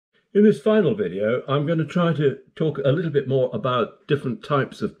In this final video, I'm going to try to talk a little bit more about different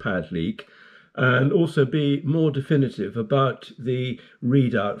types of pad leak and also be more definitive about the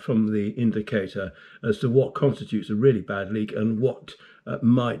readout from the indicator as to what constitutes a really bad leak and what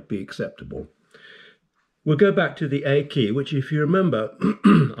might be acceptable. We'll go back to the A key, which, if you remember,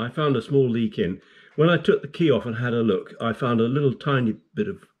 I found a small leak in. When I took the key off and had a look, I found a little tiny bit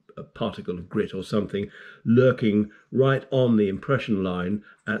of a particle of grit or something lurking right on the impression line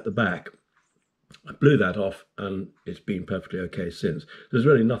at the back. I blew that off and it's been perfectly okay since. There's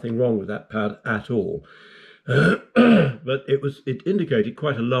really nothing wrong with that pad at all. But it indicated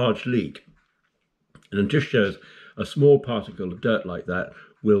quite a large leak, and it just shows a small particle of dirt like that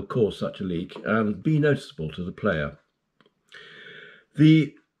will cause such a leak and be noticeable to the player.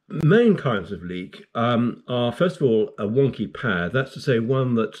 The main kinds of leak are, first of all, a wonky pad. That's to say,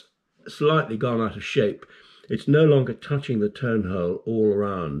 one that's slightly gone out of shape. It's no longer touching the tone hole all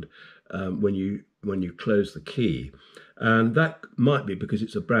around when you close the key, and that might be because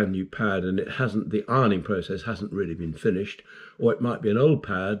it's a brand new pad and the ironing process hasn't really been finished, or it might be an old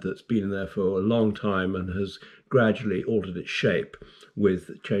pad that's been there for a long time and has gradually altered its shape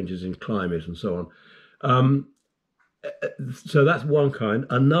with changes in climate and so on. So that's one kind.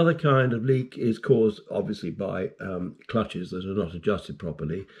 Another kind of leak is caused obviously by clutches that are not adjusted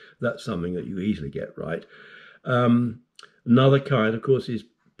properly. That's something that you easily get right. Another kind, of course, is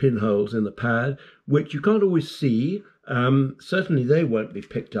pinholes in the pad, which you can't always see. Certainly they won't be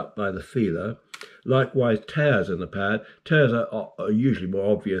picked up by the feeler. Likewise, tears in the pad. Tears are usually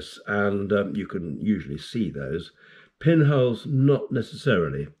more obvious, and you can usually see those. Pinholes, not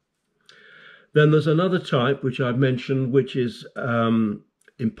necessarily. Then there's another type, which I've mentioned, which is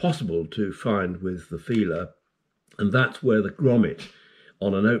impossible to find with the feeler, and that's where the grommet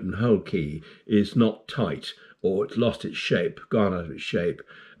on an open hole key is not tight, or it's lost its shape, gone out of its shape.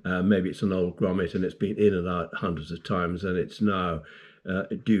 Maybe it's an old grommet and it's been in and out hundreds of times and it's now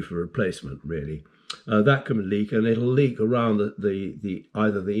due for replacement, really. That can leak, and it'll leak around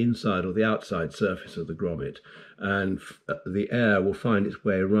either the inside or the outside surface of the grommet, and the air will find its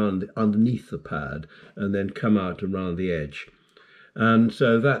way around underneath the pad and then come out around the edge. And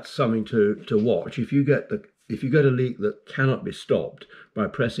so that's something to watch. If you get a leak that cannot be stopped by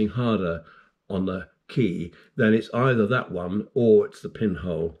pressing harder on the key, then it's either that one or it's the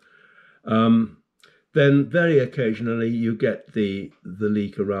pinhole. Then very occasionally you get the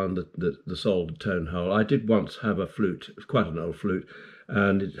leak around the soldered tone hole. I did once have a flute, it was quite an old flute,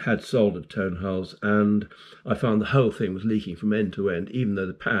 and it had soldered tone holes, and I found the whole thing was leaking from end to end, even though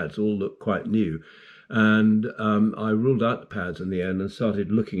the pads all looked quite new. And I ruled out the pads in the end and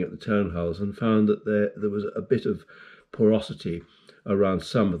started looking at the tone holes and found that there was a bit of porosity around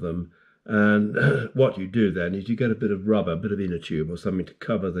some of them. And what you do then is you get a bit of rubber, a bit of inner tube or something to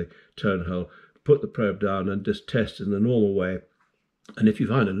cover the tone hole, put the probe down and just test in the normal way. And if you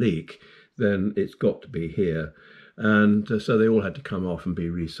find a leak, then it's got to be here. And so they all had to come off and be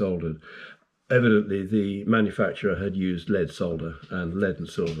resoldered. Evidently, the manufacturer had used lead solder, and lead and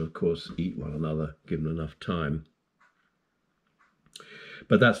silver, of course, eat one another given enough time.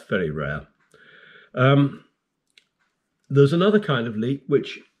 But that's very rare. There's another kind of leak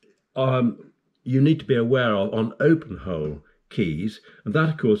which you need to be aware of on open hole keys, and that,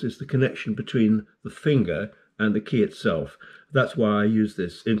 of course, is the connection between the finger and the key itself. That's why I use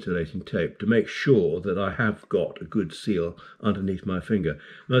this insulating tape, to make sure that I have got a good seal underneath my finger.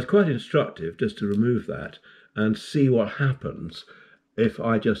 Now, it's quite instructive just to remove that and see what happens if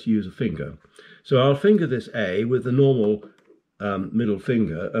I just use a finger. So I'll finger this A with the normal middle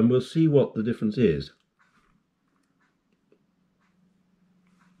finger, and we'll see what the difference is.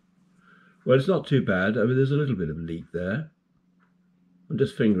 Well, it's not too bad. I mean, there's a little bit of a leak there. I'm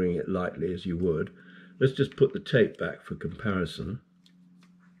just fingering it lightly, as you would. Let's just put the tape back for comparison.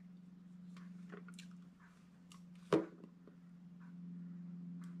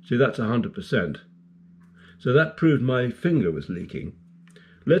 See, that's 100%. So that proved my finger was leaking.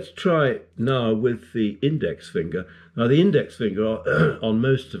 Let's try now with the index finger. Now, the index finger on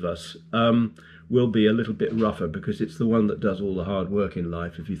most of us will be a little bit rougher because it's the one that does all the hard work in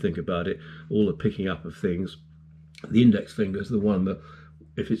life, if you think about it, all the picking up of things. The index finger is the one that,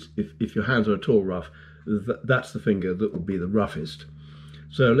 if your hands are at all rough, that's the finger that will be the roughest.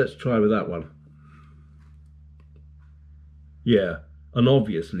 So let's try with that one. Yeah, an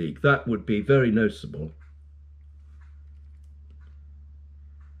obvious leak. That would be very noticeable.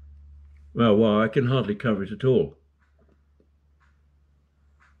 Well, I can hardly cover it at all.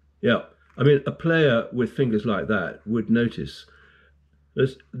 Yeah, I mean, a player with fingers like that would notice.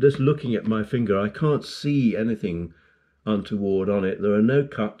 Just looking at my finger, I can't see anything untoward on it. There are no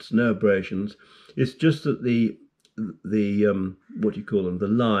cuts, no abrasions. It's just that the what do you call them? The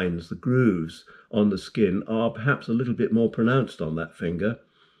lines, the grooves on the skin are perhaps a little bit more pronounced on that finger.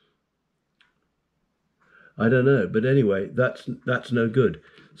 I don't know, but anyway, that's no good.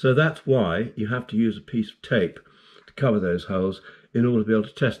 So that's why you have to use a piece of tape to cover those holes in order to be able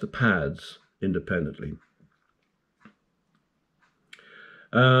to test the pads independently.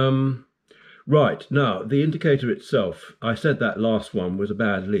 Right, now the indicator itself, I said that last one was a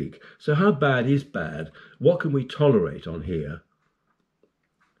bad leak. So how bad is bad? What can we tolerate on here?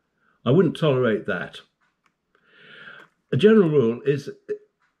 I wouldn't tolerate that. A general rule is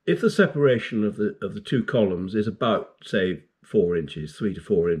if the separation of the two columns is about, say, 4 inches, 3 to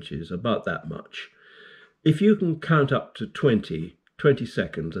 4 inches, about that much, if you can count up to 20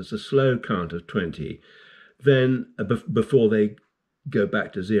 seconds, that's a slow count of 20, then before they go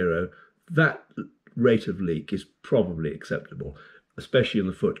back to 0, that rate of leak is probably acceptable, especially in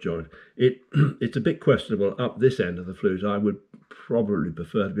the foot joint. It's a bit questionable up this end of the flute. I would probably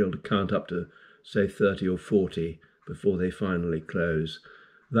prefer to be able to count up to, say, 30 or 40 before they finally close.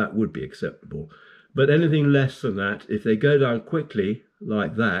 That would be acceptable. But anything less than that, if they go down quickly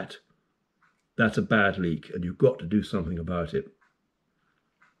like that, that's a bad leak, and you've got to do something about it.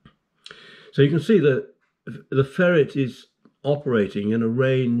 So you can see that the ferret is operating in a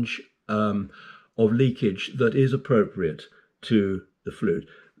range of leakage that is appropriate to the flute.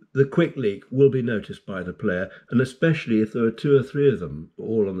 The quick leak will be noticed by the player, and especially if there are 2 or 3 of them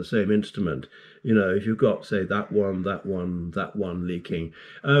all on the same instrument. You know, if you've got, say, that one leaking,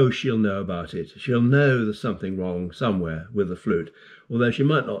 oh, she'll know about it. She'll know there's something wrong somewhere with the flute, although she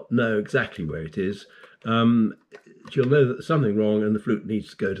might not know exactly where it is. She'll know that there's something wrong and the flute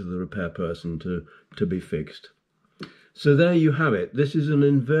needs to go to the repair person to be fixed. So there you have it. This is an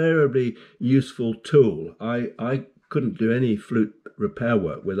invariably useful tool. I couldn't do any flute repair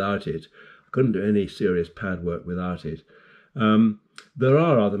work without it. I couldn't do any serious pad work without it. There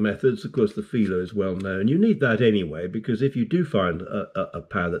are other methods. Of course, the feeler is well known. You need that anyway, because if you do find a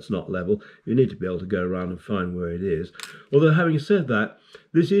pad that's not level, you need to be able to go around and find where it is. Although, having said that,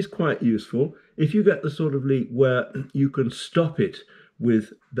 this is quite useful. If you get the sort of leak where you can stop it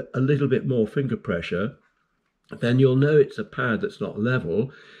with a little bit more finger pressure, then you'll know it's a pad that's not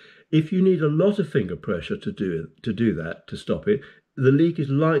level. If you need a lot of finger pressure to do that, to stop it, the leak is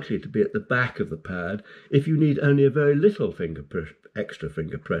likely to be at the back of the pad. If you need only a very little extra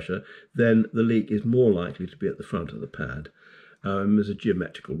finger pressure, then the leak is more likely to be at the front of the pad. There's a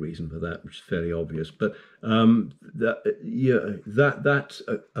geometrical reason for that, which is fairly obvious, but that's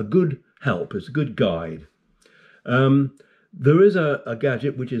a good help. It's a good guide. There is a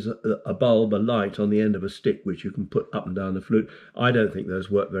gadget which is a bulb, a light on the end of a stick which you can put up and down the flute. I don't think those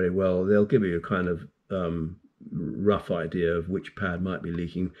work very well. They'll give you a kind of rough idea of which pad might be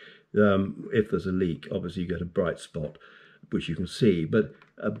leaking. If there's a leak, obviously you get a bright spot which you can see, but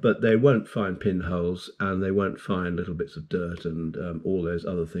they won't find pinholes and they won't find little bits of dirt and all those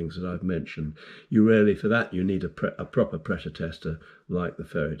other things that I've mentioned. You really, for that, you need a proper pressure tester like the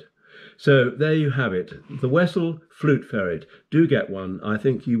Ferret. So there you have it, the Wessel Flute Ferret. Do get one. I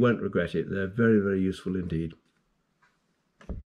think you won't regret it. They're very, very useful indeed.